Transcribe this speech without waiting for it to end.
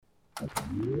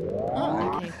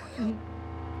Oh, okay.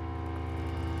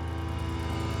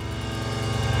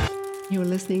 You're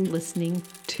listening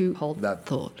to Hold That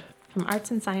Thought from Arts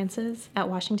and Sciences at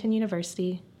Washington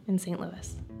University in St.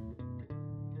 Louis.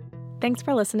 Thanks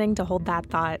for listening to Hold That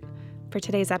Thought. For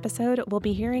today's episode, we'll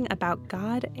be hearing about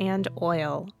God and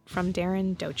oil from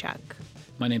Darren Dochuk.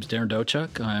 My name's Darren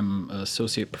Dochuk. I'm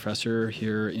associate professor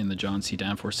here in the John C.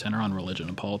 Danforth Center on Religion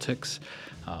and Politics.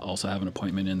 Also have an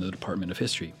appointment in the Department of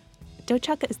History.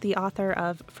 Dochuk is the author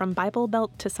of From Bible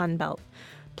Belt to Sun Belt: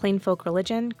 Plain Folk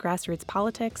Religion, Grassroots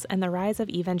Politics, and the Rise of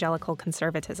Evangelical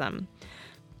Conservatism.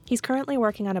 He's currently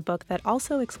working on a book that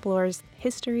also explores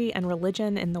history and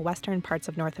religion in the western parts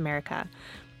of North America,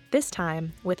 this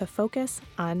time with a focus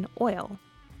on oil,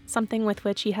 something with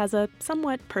which he has a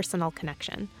somewhat personal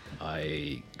connection.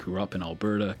 I grew up in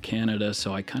Alberta, Canada,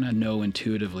 so I kind of know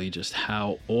intuitively just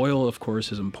how oil, of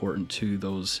course, is important to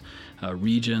those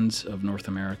regions of North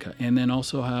America, and then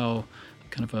also how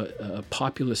kind of a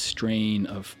populist strain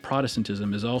of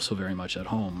Protestantism is also very much at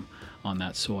home on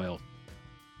that soil.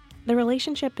 The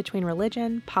relationship between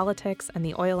religion, politics, and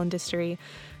the oil industry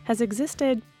has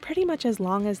existed pretty much as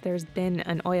long as there's been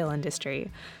an oil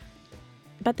industry.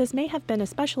 But this may have been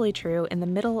especially true in the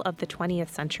middle of the 20th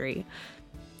century.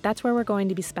 That's where we're going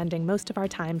to be spending most of our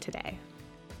time today.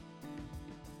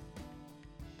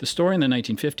 The story in the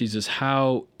 1950s is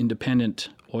how independent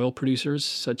oil producers,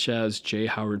 such as J.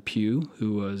 Howard Pugh,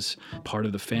 who was part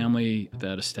of the family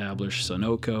that established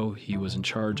Sunoco, he was in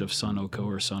charge of Sunoco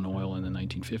or Sun Oil in the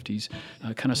 1950s,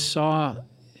 kind of saw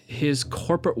his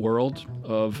corporate world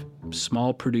of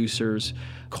small producers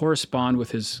correspond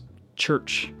with his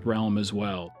church realm as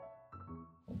well.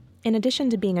 In addition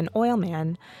to being an oil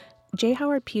man, J.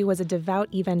 Howard Pugh was a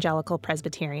devout evangelical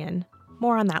Presbyterian.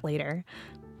 More on that later.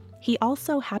 He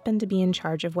also happened to be in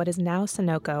charge of what is now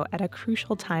Sunoco at a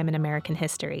crucial time in American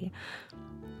history.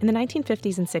 In the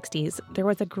 1950s and 60s, there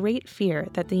was a great fear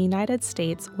that the United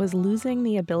States was losing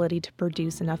the ability to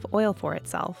produce enough oil for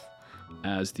itself.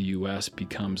 As the U.S.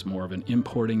 becomes more of an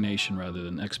importing nation rather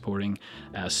than exporting,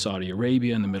 as Saudi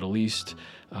Arabia and the Middle East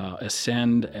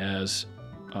ascend as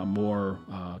more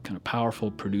kind of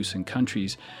powerful producing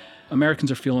countries,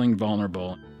 Americans are feeling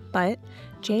vulnerable. But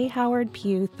J. Howard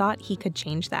Pugh thought he could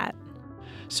change that.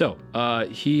 So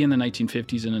he in the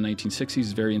 1950s and the 1960s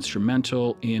is very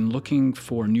instrumental in looking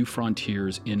for new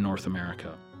frontiers in North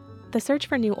America. The search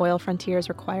for new oil frontiers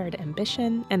required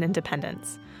ambition and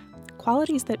independence,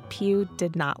 qualities that Pugh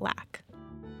did not lack.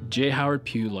 J. Howard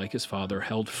Pugh, like his father,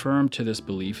 held firm to this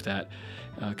belief that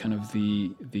kind of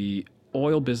the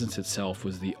oil business itself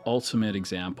was the ultimate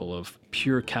example of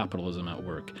pure capitalism at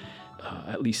work.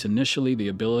 At least initially, the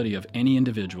ability of any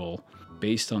individual,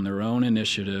 based on their own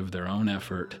initiative, their own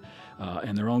effort,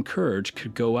 and their own courage,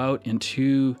 could go out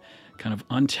into kind of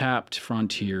untapped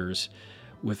frontiers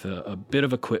with a bit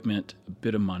of equipment, a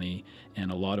bit of money,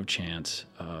 and a lot of chance,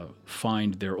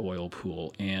 find their oil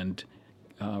pool and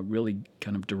really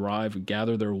kind of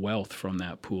gather their wealth from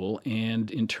that pool,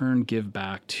 and in turn give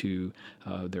back to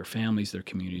their families, their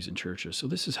communities, and churches. So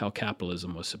this is how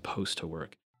capitalism was supposed to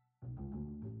work.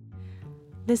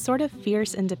 This sort of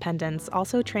fierce independence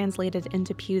also translated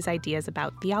into Pugh's ideas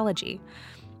about theology.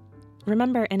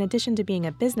 Remember, in addition to being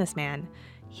a businessman,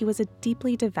 he was a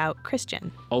deeply devout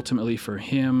Christian. Ultimately, for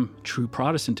him, true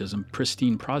Protestantism,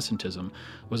 pristine Protestantism,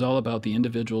 was all about the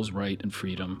individual's right and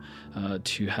freedom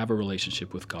to have a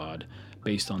relationship with God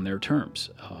based on their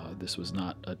terms. This was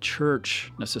not a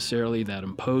church necessarily that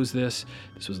imposed this.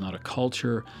 This was not a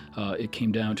culture. It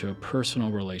came down to a personal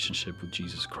relationship with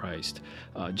Jesus Christ.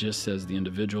 Just as the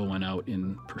individual went out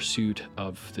in pursuit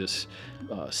of this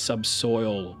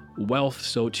subsoil wealth,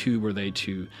 so too were they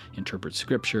to interpret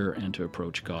Scripture and to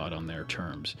approach God on their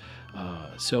terms.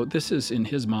 So this is, in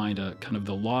his mind, kind of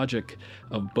the logic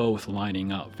of both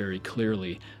lining up very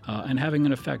clearly and having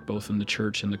an effect both in the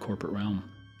church and the corporate realm.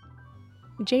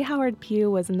 J. Howard Pugh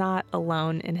was not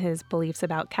alone in his beliefs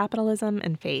about capitalism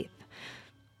and faith,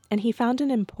 and he found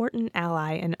an important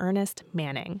ally in Ernest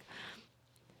Manning.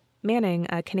 Manning,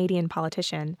 a Canadian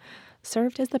politician,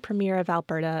 served as the Premier of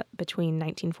Alberta between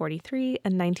 1943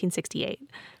 and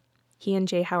 1968. He and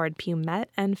J. Howard Pugh met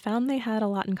and found they had a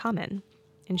lot in common.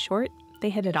 In short, they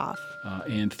hit it off.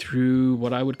 And through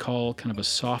what I would call kind of a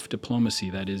soft diplomacy,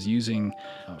 that is using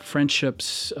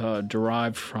friendships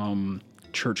derived from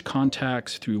church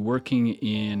contacts, through working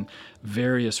in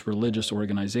various religious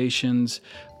organizations,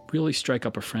 really strike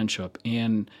up a friendship.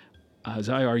 And as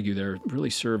I argue, they really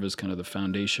serve as kind of the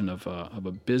foundation of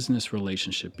a business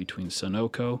relationship between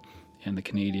Sunoco and the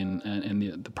Canadian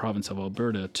and the province of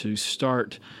Alberta to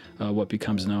start what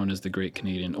becomes known as the Great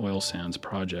Canadian Oil Sands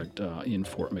Project in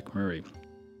Fort McMurray.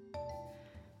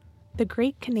 The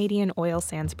Great Canadian Oil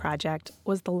Sands Project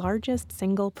was the largest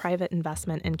single private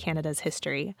investment in Canada's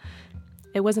history.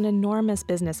 It was an enormous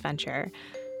business venture.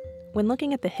 When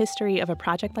looking at the history of a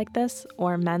project like this,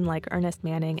 or men like Ernest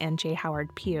Manning and J.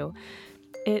 Howard Pugh,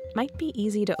 it might be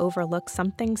easy to overlook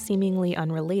something seemingly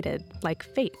unrelated, like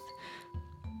faith.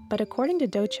 But according to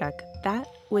Dochuk, that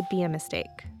would be a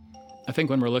mistake. I think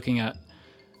when we're looking at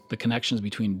the connections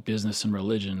between business and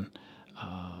religion,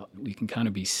 we can kind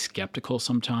of be skeptical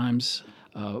sometimes.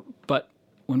 But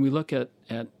when we look at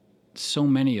so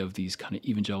many of these kind of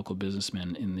evangelical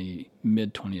businessmen in the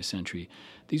mid-20th century,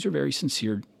 these are very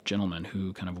sincere gentlemen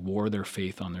who kind of wore their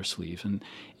faith on their sleeve.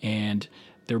 And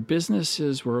their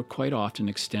businesses were quite often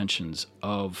extensions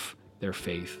of their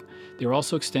faith. They were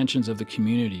also extensions of the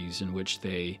communities in which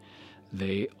they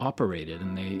operated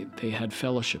and they had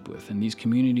fellowship with. And these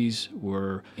communities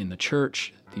were in the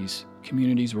church. These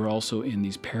communities were also in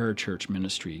these parachurch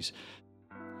ministries.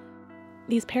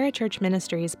 These parachurch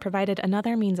ministries provided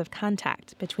another means of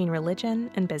contact between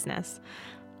religion and business.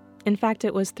 In fact,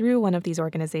 it was through one of these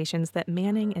organizations that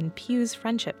Manning and Pugh's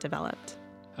friendship developed.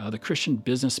 The Christian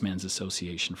Businessmen's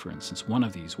Association, for instance, one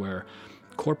of these, where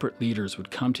corporate leaders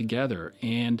would come together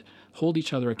and hold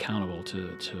each other accountable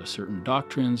to certain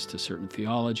doctrines, to certain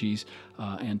theologies,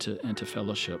 and to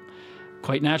fellowship.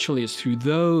 Quite naturally, it's through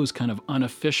those kind of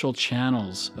unofficial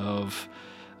channels of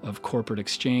corporate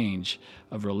exchange,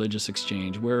 of religious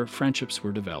exchange, where friendships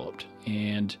were developed.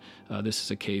 And this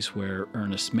is a case where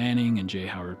Ernest Manning and J.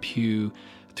 Howard Pugh,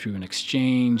 through an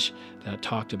exchange that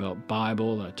talked about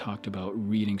Bible, that talked about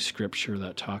reading Scripture,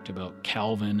 that talked about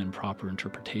Calvin and proper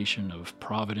interpretation of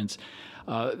providence,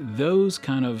 those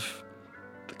kind of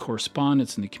the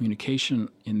correspondence and the communication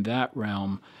in that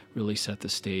realm really set the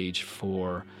stage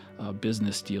for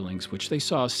business dealings, which they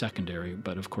saw as secondary,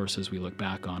 but of course, as we look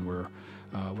back on, were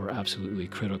absolutely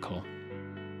critical.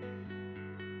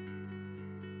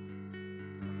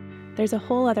 There's a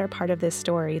whole other part of this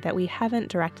story that we haven't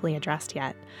directly addressed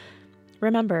yet.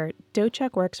 Remember,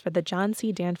 Dochuk works for the John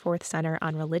C. Danforth Center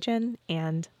on Religion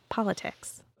and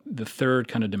Politics. The third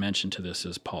kind of dimension to this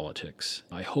is politics.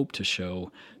 I hope to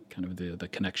show kind of the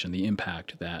connection, the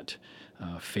impact that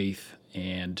faith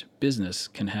and business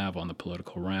can have on the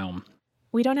political realm.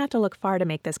 We don't have to look far to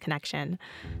make this connection.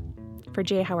 For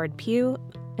J. Howard Pugh,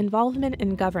 involvement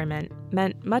in government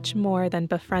meant much more than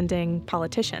befriending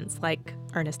politicians like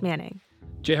Ernest Manning.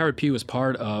 J. Howard Pugh was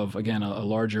part of, again, a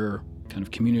larger kind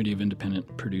of community of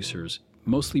independent producers,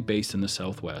 mostly based in the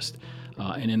Southwest.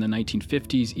 And in the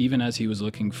 1950s, even as he was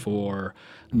looking for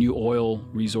new oil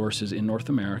resources in North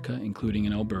America, including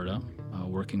in Alberta,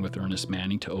 working with Ernest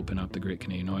Manning to open up the Great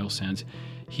Canadian Oil Sands,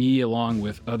 he, along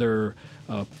with other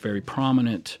very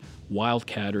prominent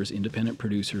wildcatters, independent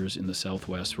producers in the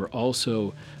Southwest, were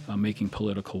also making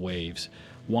political waves,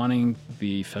 wanting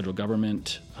the federal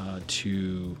government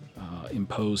to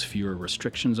impose fewer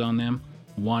restrictions on them,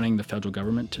 wanting the federal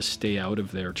government to stay out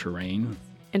of their terrain.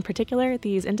 In particular,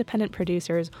 these independent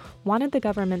producers wanted the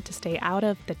government to stay out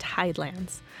of the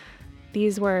tidelands.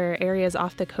 These were areas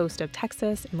off the coast of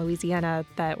Texas and Louisiana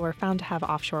that were found to have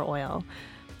offshore oil.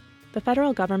 The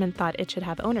federal government thought it should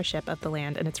have ownership of the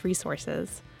land and its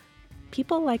resources.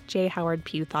 People like J. Howard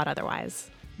Pugh thought otherwise.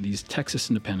 These Texas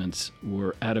independents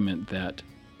were adamant that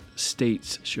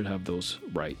states should have those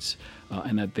rights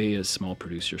and that they, as small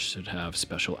producers, should have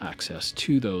special access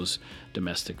to those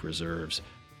domestic reserves.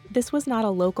 This was not a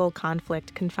local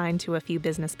conflict confined to a few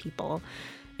business people.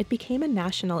 It became a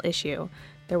national issue.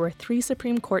 There were 3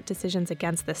 Supreme Court decisions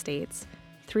against the states,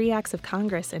 3 acts of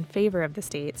Congress in favor of the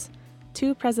states,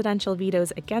 2 presidential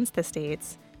vetoes against the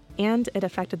states, and it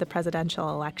affected the presidential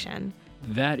election.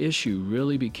 That issue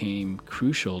really became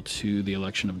crucial to the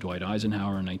election of Dwight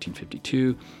Eisenhower in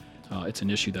 1952. It's an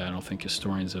issue that I don't think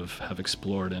historians have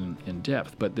explored in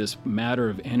depth, but this matter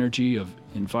of energy, of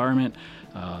environment,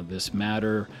 this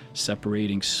matter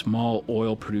separating small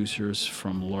oil producers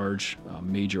from large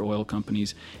major oil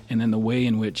companies, and then the way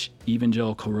in which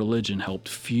evangelical religion helped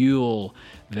fuel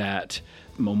that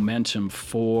momentum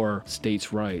for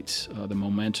states' rights, the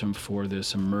momentum for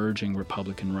this emerging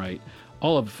Republican right.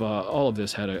 All of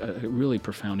this had a really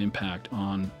profound impact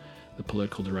on the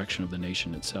political direction of the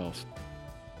nation itself.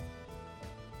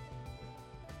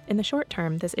 In the short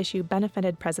term, this issue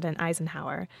benefited President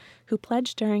Eisenhower, who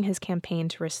pledged during his campaign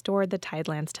to restore the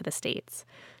tidelands to the states.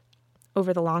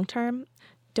 Over the long term,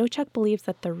 Dochuk believes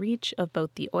that the reach of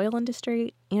both the oil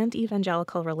industry and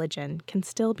evangelical religion can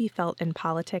still be felt in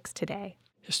politics today.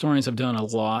 Historians have done a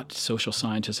lot, social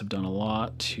scientists have done a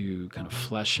lot to kind of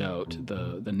flesh out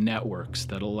the networks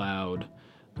that allowed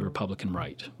the Republican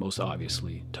right, most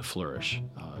obviously, to flourish.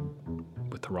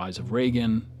 With the rise of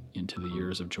Reagan into the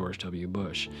years of George W.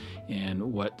 Bush.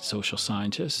 And what social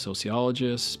scientists,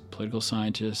 sociologists, political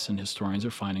scientists, and historians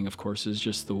are finding, of course, is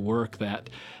just the work that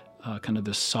kind of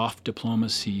the soft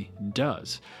diplomacy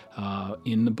does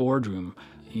in the boardroom,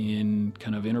 in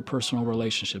kind of interpersonal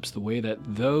relationships, the way that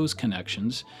those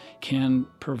connections can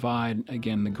provide,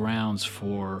 again, the grounds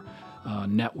for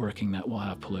networking that will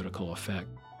have political effect.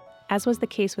 As was the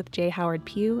case with J. Howard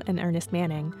Pugh and Ernest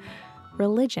Manning,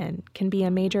 religion can be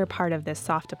a major part of this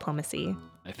soft diplomacy.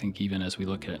 I think even as we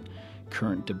look at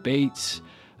current debates,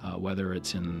 whether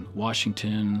it's in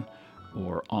Washington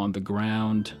or on the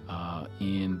ground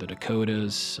in the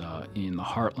Dakotas, in the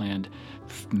heartland,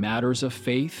 matters of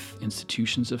faith,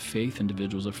 institutions of faith,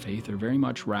 individuals of faith are very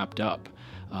much wrapped up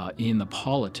in the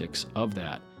politics of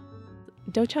that.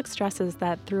 Dochuk stresses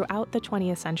that throughout the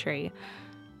 20th century,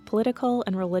 political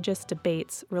and religious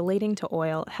debates relating to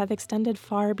oil have extended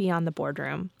far beyond the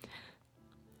boardroom.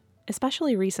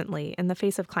 Especially recently, in the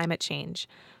face of climate change,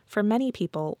 for many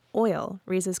people, oil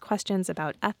raises questions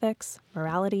about ethics,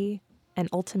 morality, and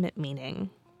ultimate meaning.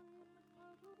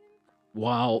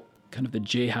 While kind of the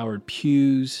J. Howard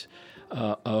Pughs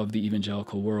of the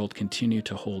evangelical world continue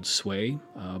to hold sway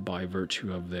by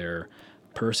virtue of their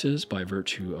purses, by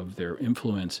virtue of their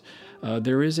influence,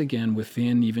 there is, again,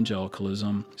 within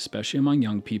evangelicalism, especially among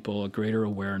young people, a greater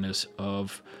awareness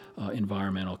of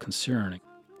environmental concern.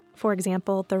 For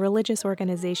example, the religious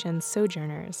organization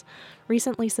Sojourners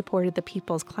recently supported the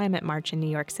People's Climate March in New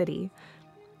York City.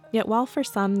 Yet while for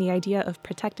some the idea of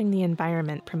protecting the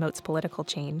environment promotes political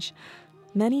change,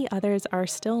 many others are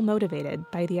still motivated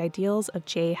by the ideals of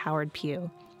J. Howard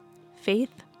Pugh: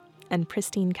 faith and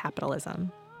pristine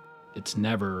capitalism. It's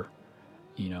never,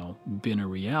 been a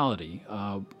reality.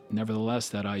 Nevertheless,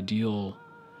 that ideal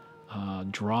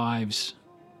drives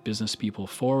business people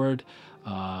forward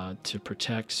to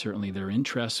protect certainly their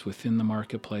interests within the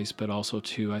marketplace, but also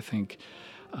to, I think,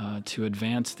 to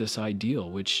advance this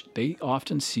ideal, which they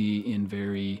often see in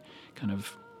very kind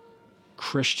of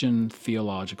Christian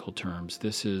theological terms.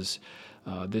 This is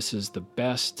the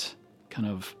best kind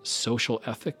of social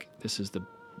ethic. This is the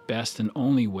best and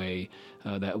only way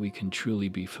that we can truly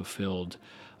be fulfilled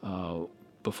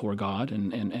before God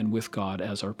and with God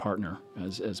as our partner,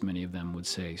 as many of them would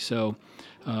say. So,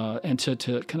 and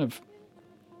to kind of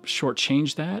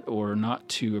shortchange that, or not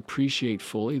to appreciate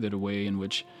fully the way in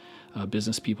which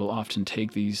business people often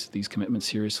take these commitments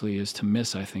seriously, is to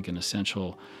miss, I think, an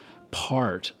essential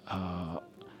part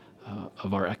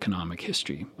of our economic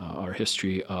history, our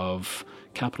history of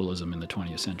capitalism in the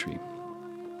 20th century.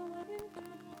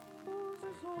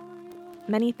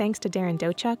 Many thanks to Darren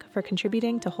Dochuk for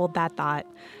contributing to Hold That Thought.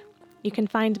 You can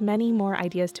find many more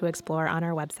ideas to explore on our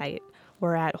website.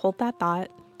 We're at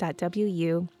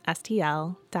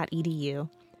holdthatthought.wustl.edu.